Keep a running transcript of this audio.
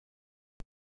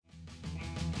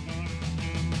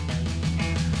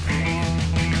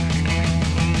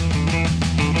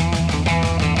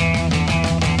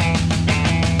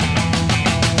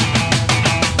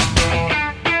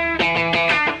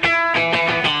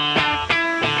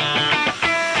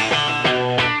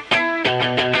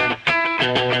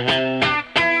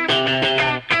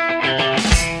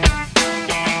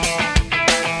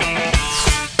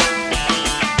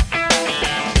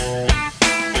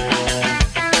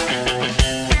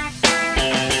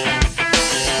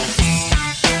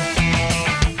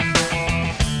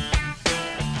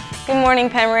morning,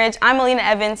 Pennridge. I'm Aleena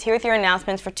Evans here with your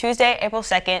announcements for Tuesday, April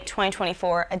 2nd,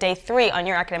 2024, a day 3 on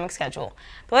your academic schedule.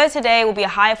 The weather today will be a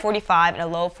high of 45 and a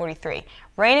low of 43.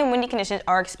 Rain and windy conditions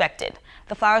are expected.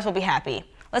 The flowers will be happy.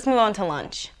 Let's move on to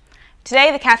lunch.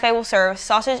 Today, the cafe will serve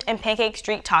sausage and pancake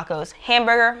street tacos,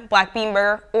 hamburger, black bean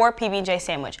burger, or PB&J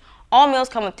sandwich. All meals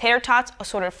come with tater tots,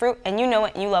 assorted fruit, and you know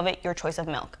it and you love it, your choice of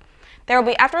milk. There will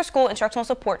be after-school instructional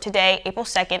support today, April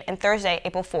 2nd, and Thursday,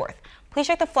 April 4th. Please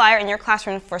check the flyer in your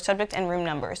classroom for subject and room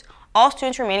numbers. All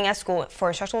students remaining at school for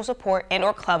instructional support and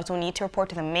or clubs will need to report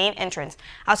to the main entrance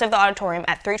outside of the auditorium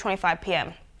at 3:25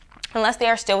 p.m. unless they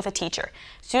are still with a teacher.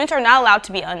 Students are not allowed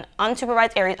to be in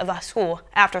unsupervised areas of the school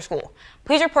after school.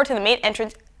 Please report to the main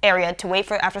entrance area to wait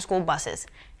for after-school buses.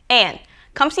 And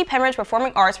come see Pennridge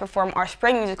Performing Arts perform our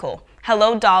spring musical,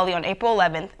 Hello, Dolly, on April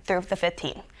 11th through the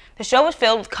 15th. The show is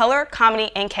filled with color,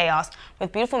 comedy, and chaos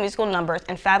with beautiful musical numbers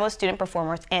and fabulous student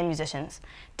performers and musicians.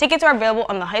 Tickets are available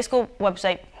on the high school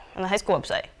website.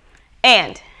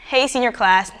 And hey, senior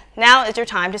class, now is your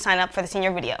time to sign up for the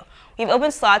senior video. We have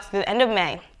open slots through the end of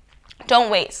May.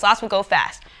 Don't wait, slots will go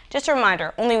fast. Just a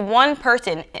reminder, only one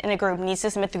person in a group needs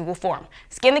to submit the Google form.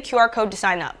 Scan the QR code to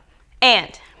sign up.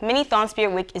 And Mini-Thon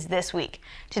Spirit Week is this week.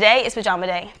 Today is Pajama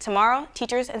Day. Tomorrow,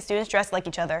 teachers and students dress like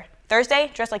each other.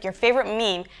 Thursday, dress like your favorite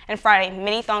meme. And Friday,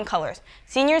 Mini-Thon colors.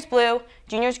 Seniors blue,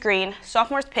 juniors green,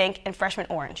 sophomores pink, and freshmen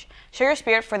orange. Show your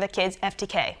spirit for the kids'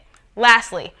 FTK.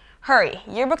 Lastly, hurry,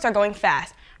 yearbooks are going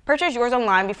fast. Purchase yours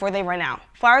online before they run out.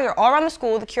 Flyers are all around the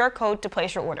school with the QR code to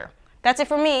place your order. That's it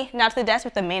for me. Now to the desk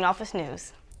with the main office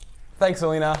news. Thanks,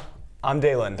 Aleena. I'm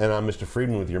Daylen. And I'm Mr.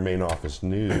 Friedman with your main office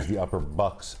news. The Upper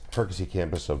Bucks Percy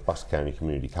campus of Bucks County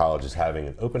Community College is having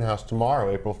an open house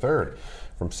tomorrow, April 3rd,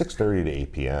 from 6:30 to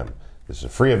 8 p.m. This is a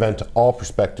free event to all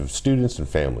prospective students and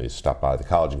families. Stop by the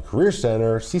College and Career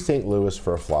Center, see St. Louis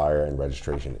for a flyer, and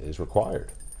registration is required.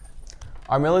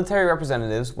 Our military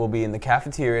representatives will be in the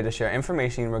cafeteria to share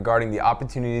information regarding the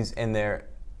opportunities in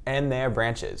their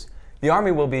branches. The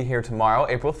Army will be here tomorrow,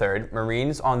 April 3rd,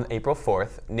 Marines on April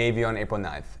 4th, Navy on April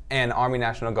 9th, and Army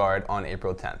National Guard on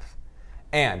April 10th.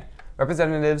 And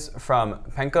representatives from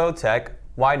Penco Tech,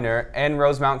 Widener, and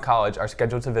Rosemount College are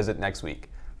scheduled to visit next week.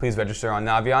 Please register on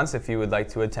Naviance if you would like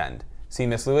to attend. See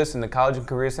Ms. Lewis in the College and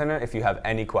Career Center if you have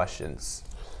any questions.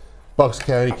 Bucks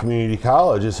County Community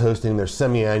College is hosting their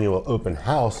semi-annual open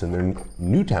house in their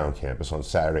Newtown campus on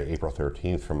Saturday, April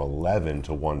 13th from 11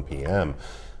 to 1 p.m.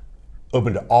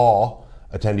 Open to all,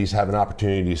 attendees have an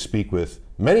opportunity to speak with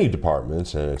many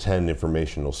departments and attend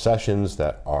informational sessions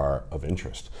that are of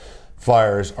interest.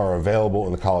 Flyers are available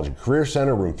in the College and Career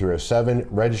Center, room 307.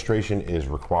 Registration is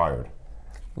required.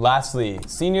 Lastly,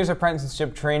 seniors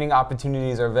apprenticeship training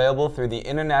opportunities are available through the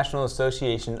International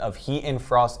Association of Heat and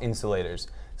Frost Insulators.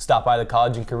 Stop by the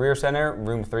College and Career Center,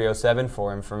 room 307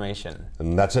 for information.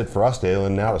 And that's it for us,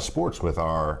 Daylen. Now to sports with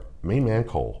our main man,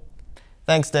 Cole.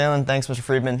 Thanks, Daylen. Thanks, Mr.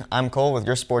 Friedman. I'm Cole with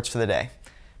your sports for the day.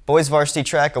 Boys varsity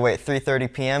track away at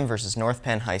 3:30 p.m. versus North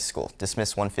Penn High School.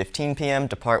 Dismiss 1:15 p.m.,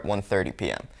 depart 1:30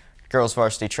 p.m. Girls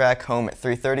varsity track home at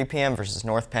 3:30 p.m. versus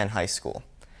North Penn High School.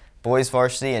 Boys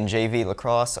varsity and JV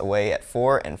lacrosse away at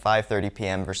 4 and 5:30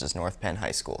 p.m. versus North Penn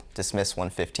High School. Dismiss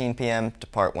 1:15 p.m.,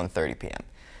 depart 1:30 p.m.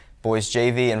 Boys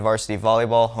JV and varsity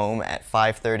volleyball home at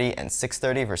 5:30 and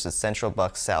 6:30 versus Central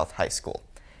Bucks South High School.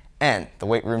 And the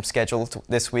weight room schedule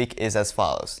this week is as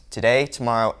follows. Today,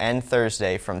 tomorrow, and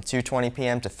Thursday from 2:20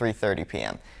 p.m. to 3:30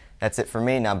 p.m. That's it for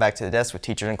me. Now back to the desk with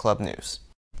Teachers and Club News.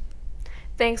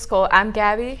 Thanks, Cole. I'm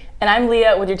Gabby. And I'm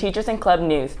Leah with your Teachers and Club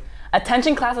News.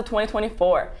 Attention class of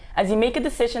 2024. As you make a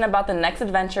decision about the next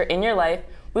adventure in your life,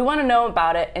 we want to know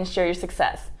about it and share your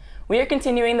success. We are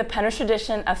continuing the Pennridge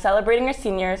tradition of celebrating our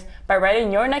seniors by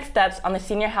writing your next steps on the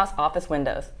senior house office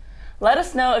windows. Let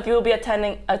us know if you will be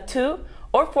attending a 2-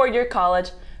 or 4-year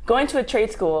college, going to a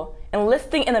trade school,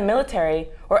 enlisting in the military,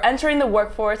 or entering the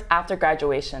workforce after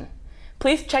graduation.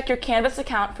 Please check your Canvas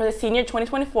account for the Senior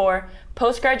 2024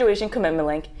 Post-Graduation Commitment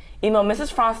link, email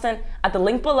Mrs. Fronston at the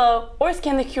link below, or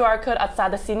scan the QR code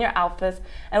outside the senior office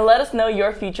and let us know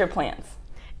your future plans.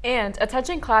 And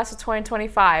attention class of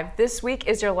 2025, this week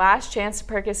is your last chance to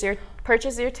purchase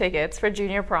your tickets for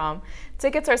junior prom.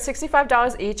 Tickets are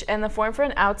 $65 each and the form for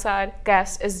an outside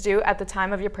guest is due at the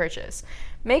time of your purchase.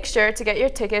 Make sure to get your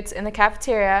tickets in the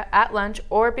cafeteria, at lunch,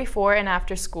 or before and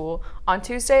after school on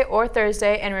Tuesday or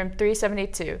Thursday in room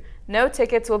 372. No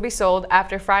tickets will be sold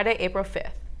after Friday, April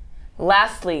 5th.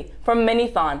 Lastly, for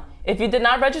Mini-Thon, if you did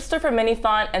not register for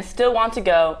Mini-Thon and still want to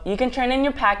go, you can turn in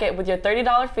your packet with your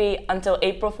 $30 fee until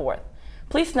April 4th.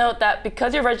 Please note that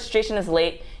because your registration is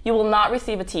late, you will not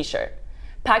receive a t-shirt.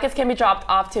 Packets can be dropped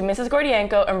off to Mrs.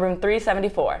 Gordienko in room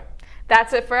 374.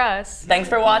 That's it for us. Thanks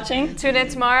for watching. Tune in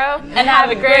tomorrow And have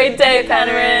a great day,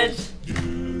 Pennridge.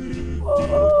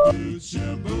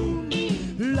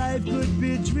 Life could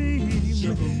be a dream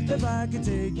if I could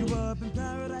take you up in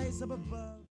paradise up above.